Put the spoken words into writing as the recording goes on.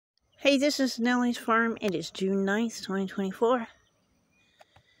Hey, this is Nellie's Farm. It is June 9th, 2024.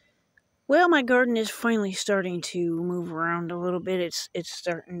 Well, my garden is finally starting to move around a little bit. It's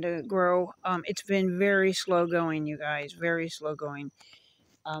starting to grow. It's been very slow going, you guys. Very slow going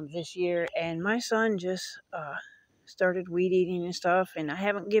this year. And my son just started weed eating and stuff. And I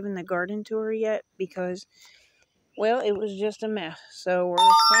haven't given the garden tour yet because, well, it was just a mess. So we're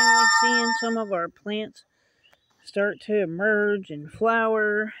finally seeing some of our plants start to emerge and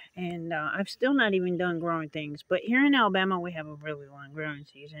flower, and I've still not even done growing things. But here in Alabama, we have a really long growing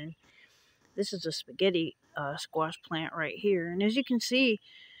season. This is a spaghetti squash plant right here, and as you can see,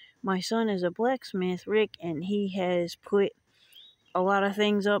 my son is a blacksmith, Rick, and he has put a lot of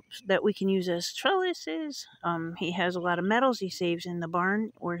things up that we can use as trellises. He has a lot of metals he saves in the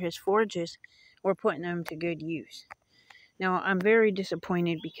barn where his forge is. We're putting them to good use. Now, I'm very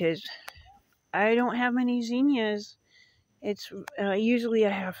disappointed because I don't have many zinnias. It's usually I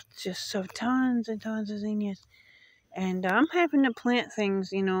have just so tons and tons of zinnias, and I'm having to plant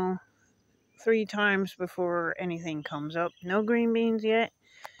things, 3 times before anything comes up. No green beans yet.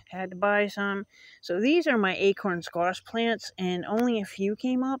 Had to buy some. So these are my acorn squash plants, and only a few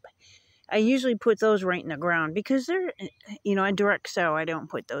came up. I usually put those right in the ground because they're, a direct sow. I don't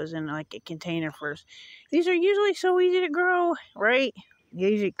put those in like a container first. These are usually so easy to grow, right?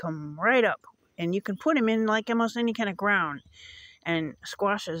 They usually come right up. And you can put them in like almost any kind of ground. And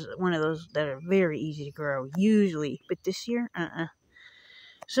squash is one of those that are very easy to grow, usually. But this year,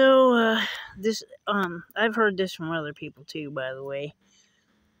 So, I've heard this from other people too, by the way.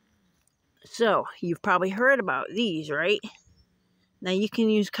 So, you've probably heard about these, right? Now, you can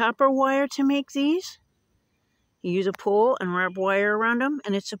use copper wire to make these. You use a pole and wrap wire around them.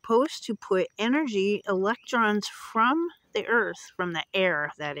 And it's supposed to put energy, electrons from the earth, from the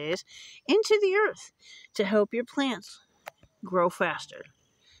air, that is, into the earth to help your plants grow faster.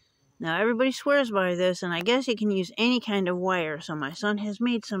 Now, everybody swears by this, and I guess you can use any kind of wire, so my son has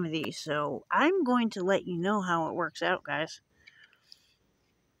made some of these, so I'm going to let you know how it works out, guys.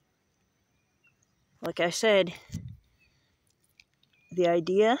 Like I said, the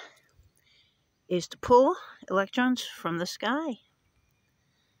idea is to pull electrons from the sky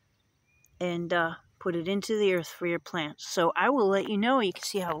and put it into the earth for your plants. So I will let you know. You can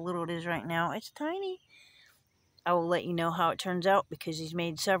see how little it is right now. It's tiny. I will let you know how it turns out because he's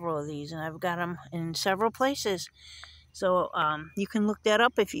made several of these, and I've got them in several places. So you can look that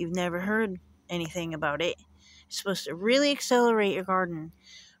up if you've never heard anything about it. It's supposed to really accelerate your garden.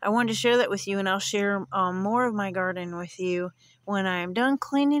 I wanted to share that with you, and I'll share more of my garden with you when I'm done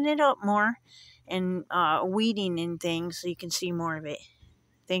cleaning it up more and weeding and things so you can see more of it.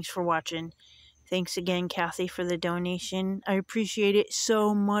 Thanks for watching. Thanks again, Kathy, for the donation. I appreciate it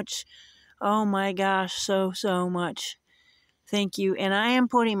so much. Oh my gosh, so much. Thank you. And I am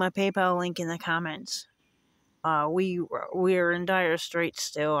putting my PayPal link in the comments. We are in dire straits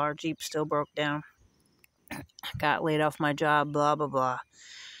still. Our Jeep still broke down. Got laid off my job, blah, blah, blah.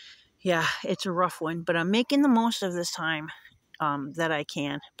 Yeah, it's a rough one, but I'm making the most of this time that I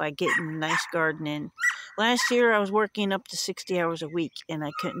can by getting a nice garden in. Last year, I was working up to 60 hours a week, and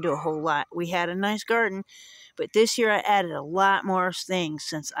I couldn't do a whole lot. We had a nice garden, but this year I added a lot more things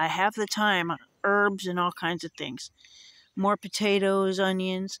since I have the time, herbs and all kinds of things. More potatoes,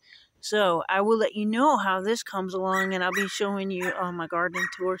 onions. So I will let you know how this comes along, and I'll be showing you on my garden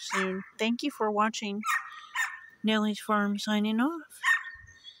tour soon. Thank you for watching. Nellie's Farm signing off.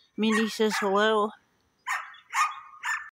 Mindy says hello.